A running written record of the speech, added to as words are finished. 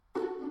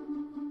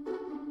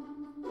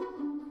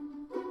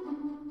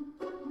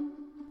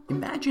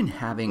Imagine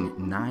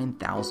having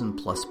 9,000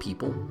 plus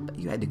people that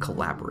you had to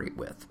collaborate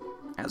with.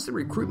 As the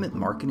recruitment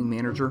marketing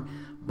manager,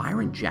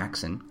 Byron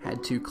Jackson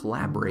had to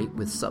collaborate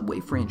with Subway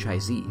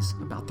franchisees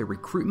about their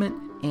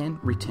recruitment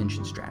and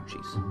retention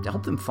strategies to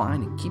help them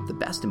find and keep the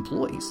best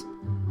employees.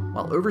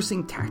 While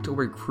overseeing tactical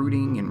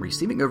recruiting and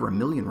receiving over 1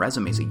 million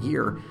resumes a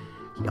year,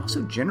 he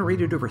also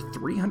generated over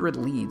 300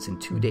 leads in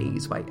 2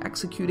 days by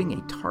executing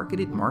a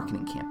targeted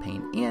marketing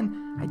campaign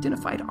and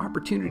identified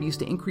opportunities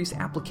to increase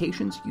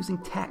applications using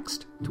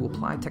text to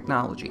apply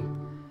technology.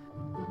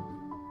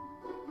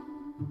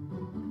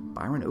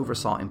 Byron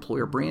oversaw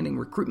employer branding,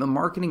 recruitment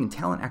marketing, and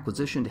talent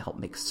acquisition to help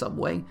make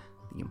Subway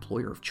the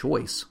employer of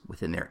choice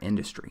within their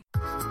industry.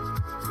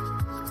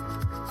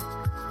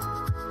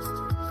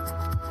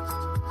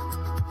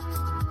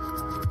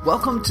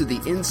 Welcome to the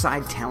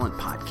Inside Talent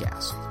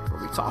Podcast,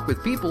 where we talk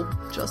with people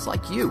just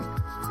like you.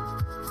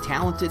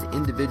 Talented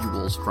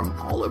individuals from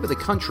all over the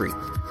country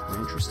are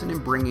interested in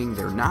bringing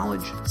their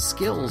knowledge,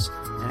 skills,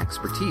 and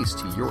expertise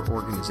to your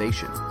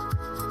organization.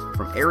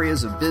 From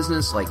areas of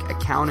business like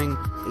accounting,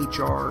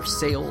 HR,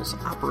 sales,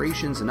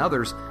 operations, and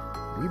others,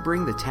 we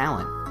bring the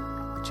talent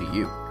to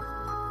you.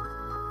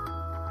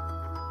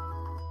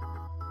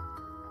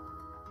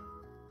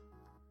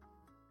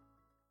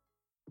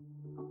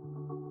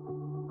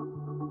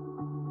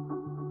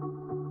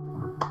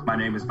 My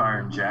name is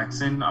Byron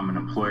Jackson. I'm an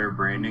employer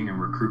branding and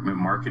recruitment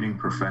marketing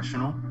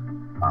professional.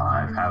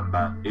 I have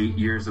about 8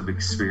 years of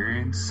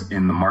experience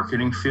in the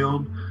marketing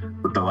field,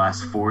 with the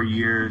last 4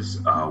 years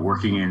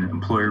working in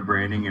employer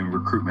branding and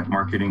recruitment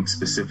marketing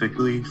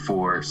specifically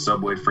for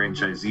Subway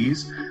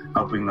franchisees,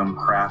 helping them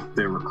craft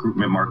their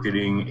recruitment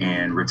marketing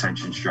and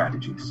retention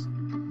strategies.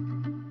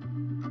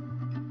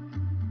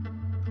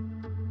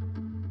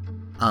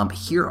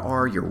 Here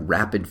are your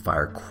rapid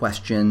fire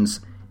questions.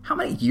 How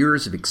many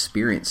years of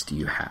experience do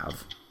you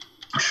have?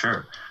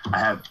 Sure. I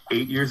have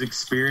 8 years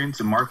experience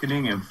in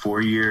marketing and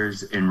 4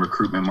 years in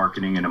recruitment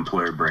marketing and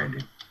employer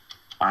branding.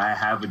 I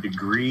have a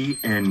degree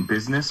in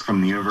business from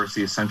the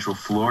University of Central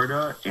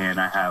Florida, and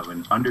I have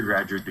an a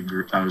graduate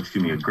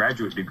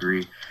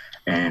degree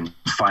in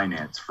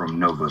finance from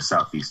Nova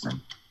Southeastern.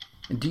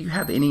 And do you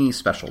have any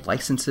special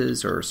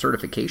licenses or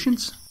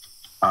certifications?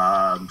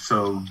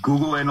 So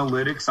Google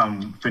Analytics,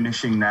 I'm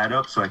finishing that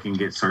up so I can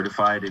get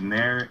certified in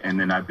there. And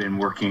then I've been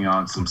working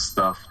on some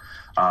stuff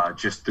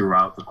just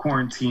throughout the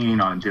quarantine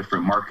on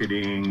different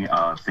marketing,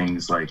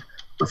 things like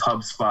with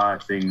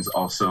HubSpot, things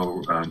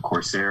also on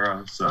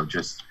Coursera. So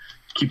just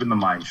keeping the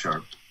mind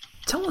sharp.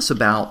 Tell us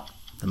about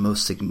the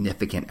most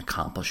significant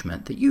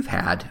accomplishment that you've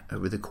had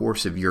over the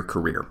course of your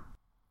career.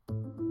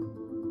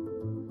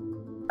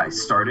 I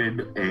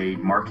started a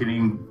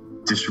marketing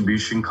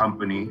distribution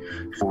company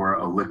for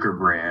a liquor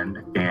brand,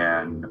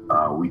 and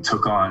we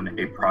took on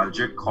a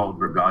project called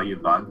Regalia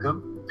Vodka,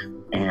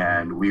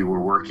 and we were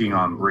working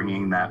on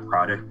bringing that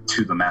product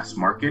to the mass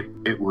market.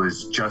 It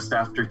was just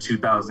after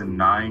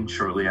 2009,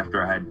 shortly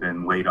after I had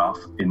been laid off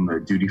in the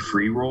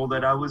duty-free role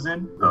that I was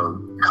in.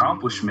 The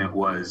accomplishment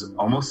was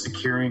almost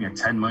securing a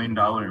 $10 million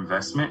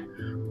investment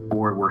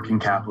for working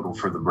capital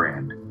for the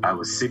brand. I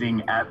was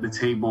sitting at the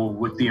table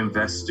with the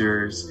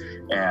investors,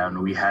 and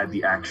we had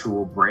the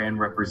actual brand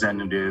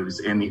representatives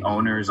and the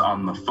owners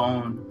on the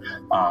phone.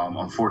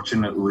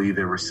 Unfortunately,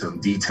 there were some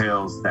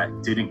details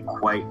that didn't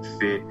quite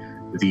fit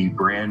the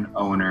brand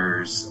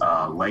owner's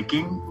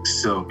liking.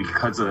 So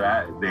because of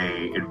that,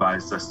 they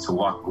advised us to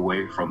walk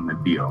away from the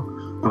deal.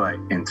 But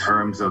in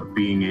terms of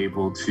being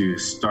able to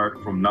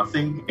start from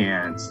nothing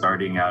and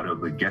starting out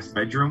of a guest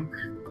bedroom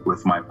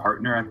with my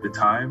partner at the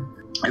time,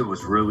 it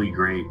was really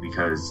great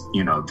because,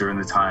 during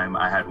the time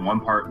I had one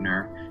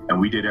partner and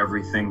we did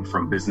everything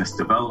from business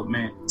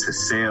development to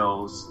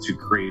sales to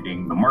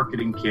creating the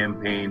marketing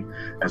campaign,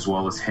 as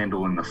well as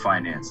handling the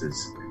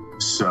finances.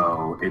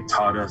 So it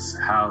taught us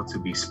how to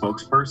be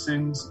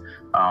spokespersons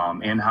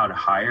and how to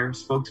hire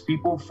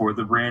spokespeople for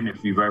the brand.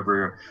 If you've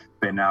ever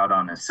been out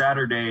on a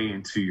Saturday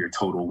into your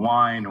Total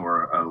Wine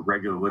or a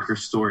regular liquor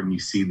store and you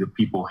see the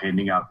people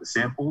handing out the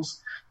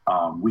samples,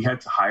 we had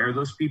to hire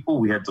those people.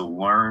 We had to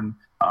learn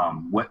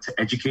what to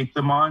educate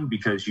them on,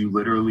 because you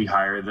literally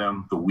hire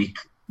them the week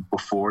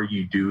before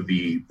you do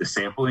the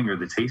sampling or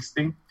the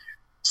tasting.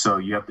 So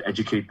you have to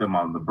educate them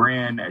on the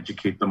brand,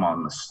 educate them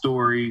on the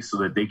story so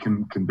that they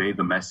can convey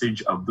the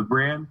message of the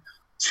brand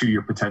to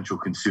your potential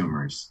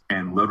consumers.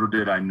 And little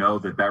did I know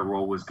that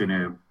role was going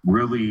to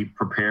really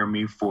prepare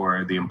me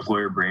for the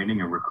employer branding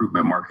and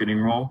recruitment marketing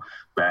role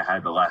that I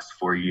had the last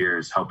 4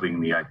 years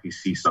helping the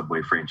IPC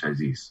Subway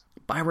franchisees.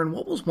 Byron,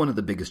 what was one of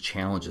the biggest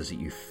challenges that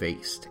you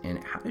faced,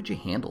 and how did you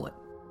handle it?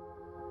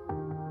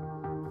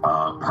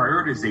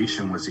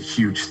 Prioritization was a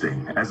huge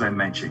thing. As I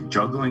mentioned,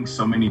 juggling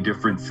so many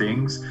different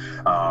things.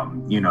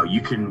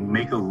 You can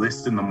make a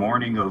list in the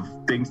morning of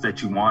things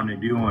that you want to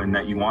do and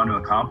that you want to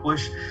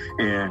accomplish.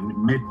 And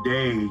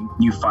midday,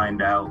 you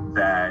find out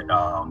that,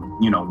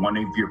 one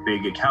of your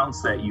big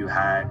accounts that you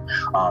had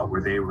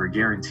where they were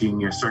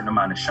guaranteeing you a certain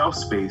amount of shelf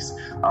space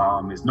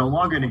is no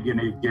longer going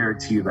to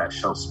guarantee you that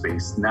shelf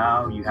space.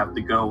 Now you have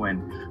to go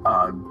and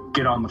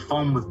get on the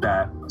phone with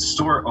that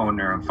store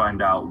owner and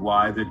find out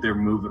why they're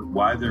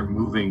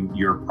moving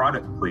your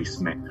product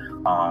placement,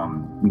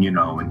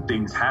 and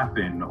things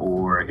happen.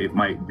 Or it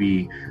might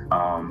be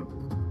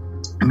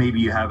maybe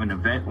you have an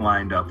event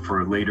lined up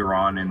for later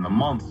on in the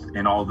month,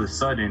 and all of a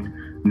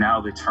sudden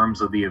now the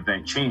terms of the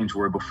event change,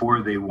 where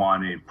before they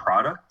wanted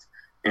product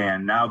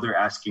and now they're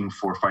asking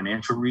for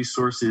financial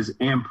resources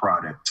and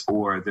product,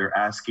 or they're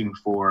asking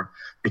for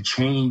a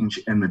change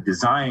in the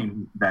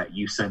design that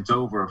you sent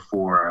over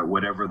for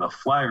whatever the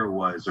flyer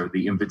was or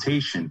the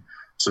invitation.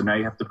 So now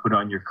you have to put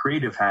on your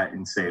creative hat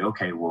and say,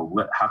 okay, well,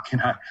 how can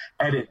I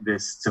edit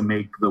this to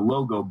make the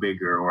logo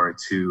bigger or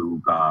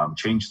to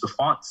change the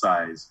font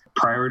size?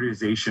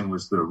 Prioritization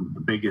was the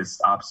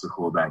biggest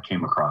obstacle that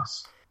came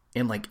across.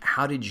 And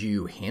how did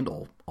you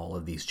handle all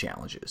of these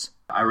challenges?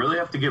 I really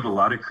have to give a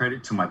lot of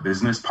credit to my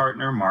business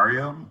partner,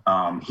 Mario.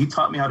 He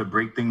taught me how to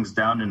break things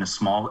down into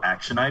small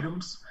action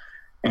items.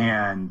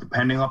 And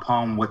depending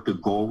upon what the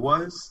goal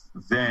was,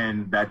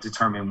 then that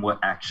determined what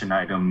action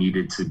item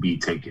needed to be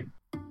taken.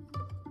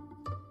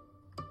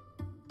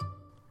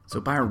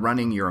 So by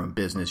running your own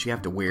business, you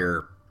have to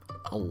wear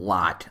a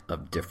lot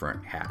of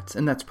different hats,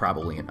 and that's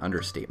probably an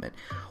understatement.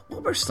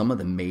 What were some of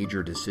the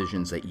major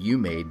decisions that you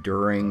made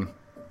during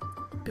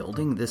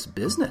building this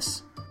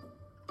business?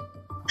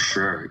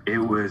 Sure. It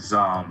was,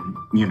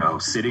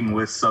 sitting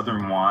with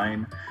Southern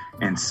Wine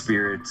and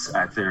Spirits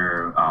at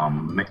their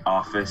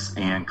office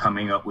and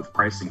coming up with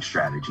pricing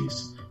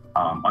strategies.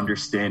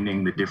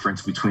 Understanding the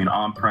difference between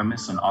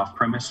on-premise and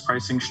off-premise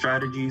pricing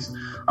strategies,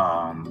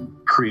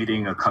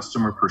 creating a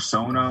customer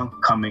persona,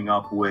 coming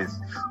up with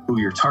who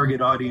your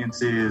target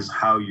audience is,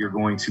 how you're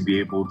going to be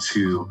able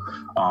to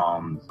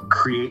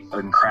create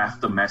and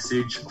craft a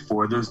message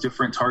for those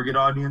different target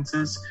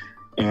audiences,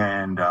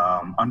 and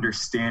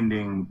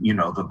understanding,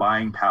 the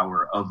buying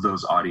power of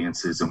those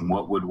audiences and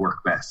what would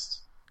work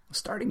best.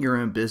 Starting your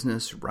own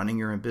business, running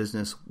your own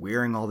business,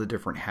 wearing all the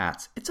different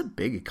hats, it's a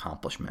big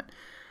accomplishment.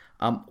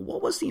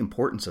 What was the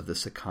importance of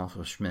this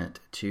accomplishment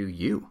to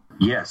you?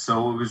 Yeah,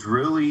 so it was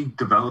really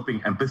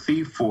developing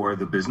empathy for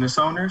the business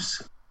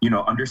owners,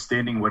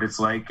 understanding what it's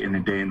like in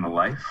a day in the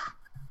life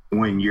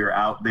when you're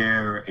out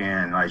there.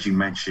 And as you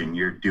mentioned,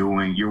 you're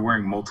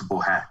wearing multiple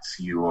hats.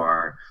 You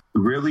are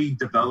really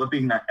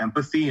developing that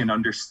empathy and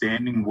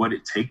understanding what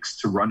it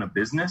takes to run a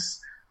business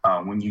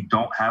when you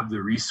don't have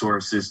the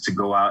resources to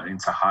go out and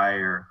to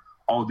hire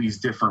all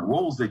these different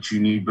roles that you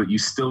need, but you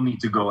still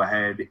need to go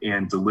ahead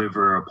and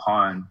deliver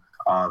upon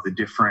the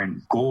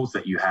different goals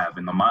that you have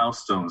and the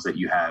milestones that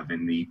you have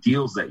and the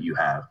deals that you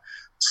have.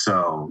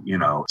 So,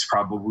 it's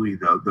probably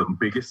the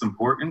biggest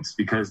importance,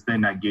 because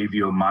then that gave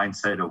you a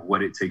mindset of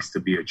what it takes to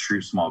be a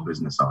true small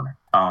business owner.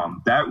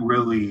 That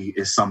really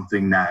is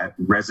something that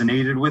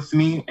resonated with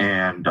me,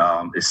 and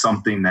is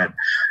something that,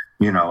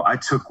 I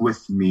took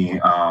with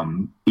me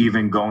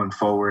even going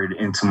forward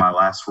into my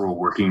last role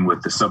working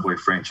with the Subway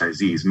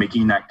franchisees,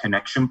 making that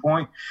connection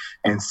point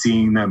and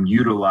seeing them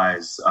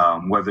utilize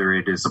whether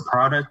it is a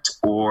product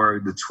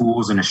or the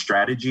tools and a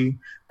strategy,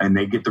 and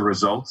they get the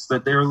results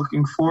that they're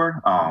looking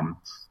for.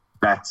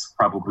 That's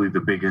probably the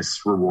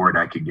biggest reward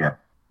I could get.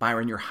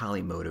 Byron, you're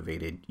highly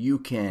motivated. You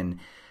can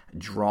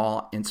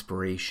draw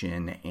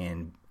inspiration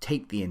and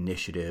take the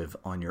initiative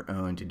on your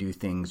own to do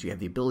things. You have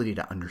the ability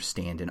to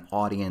understand an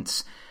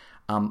audience.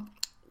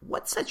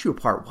 What sets you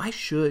apart? Why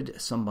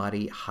should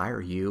somebody hire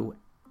you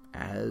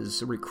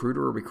as a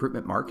recruiter or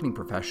recruitment marketing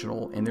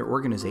professional in their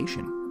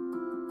organization?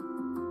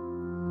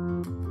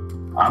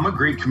 I'm a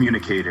great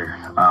communicator.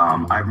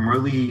 I'm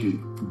really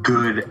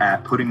good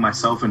at putting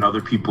myself in other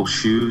people's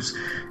shoes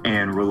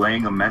and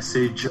relaying a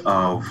message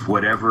of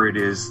whatever it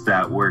is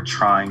that we're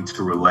trying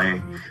to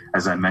relay.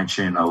 As I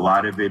mentioned, a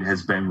lot of it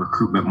has been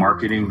recruitment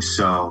marketing.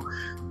 So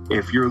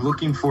if you're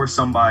looking for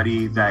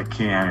somebody that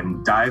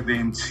can dive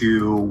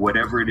into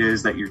whatever it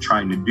is that you're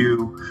trying to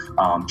do,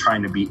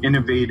 trying to be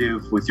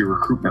innovative with your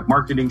recruitment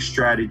marketing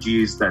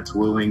strategies, that's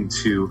willing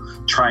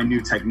to try new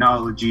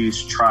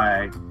technologies,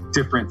 try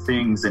different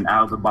things, an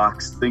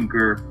out-of-the-box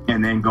thinker,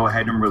 and then go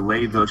ahead and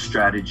relay those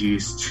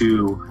strategies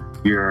to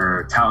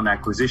your talent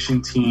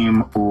acquisition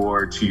team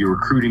or to your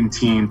recruiting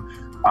team,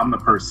 I'm the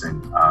person.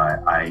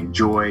 I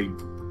enjoy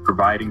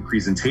providing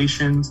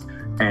presentations,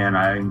 and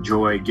I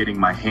enjoy getting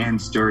my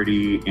hands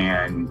dirty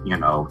and,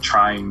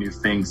 trying new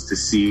things to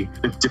see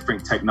if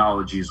different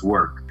technologies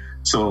work.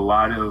 So a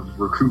lot of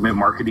recruitment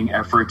marketing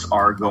efforts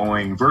are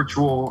going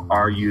virtual,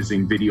 are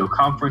using video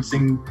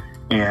conferencing,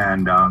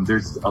 and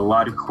there's a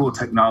lot of cool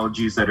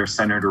technologies that are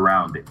centered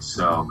around it.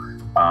 So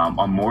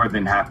I'm more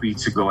than happy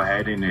to go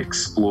ahead and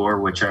explore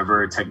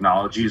whichever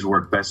technologies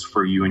work best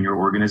for you and your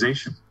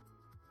organization.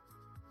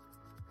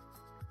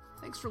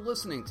 Thanks for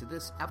listening to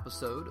this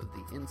episode of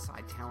the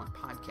Inside Talent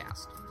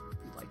Podcast. If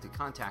you'd like to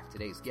contact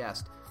today's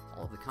guest,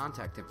 all of the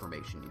contact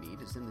information you need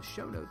is in the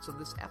show notes of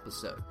this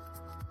episode.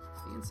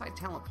 The Inside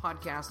Talent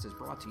Podcast is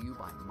brought to you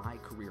by My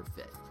Career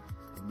Fit,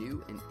 a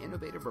new and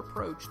innovative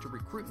approach to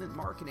recruitment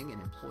marketing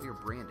and employer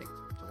branding.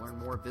 To learn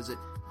more, visit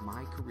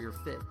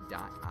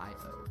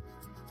mycareerfit.io.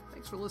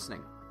 Thanks for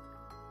listening.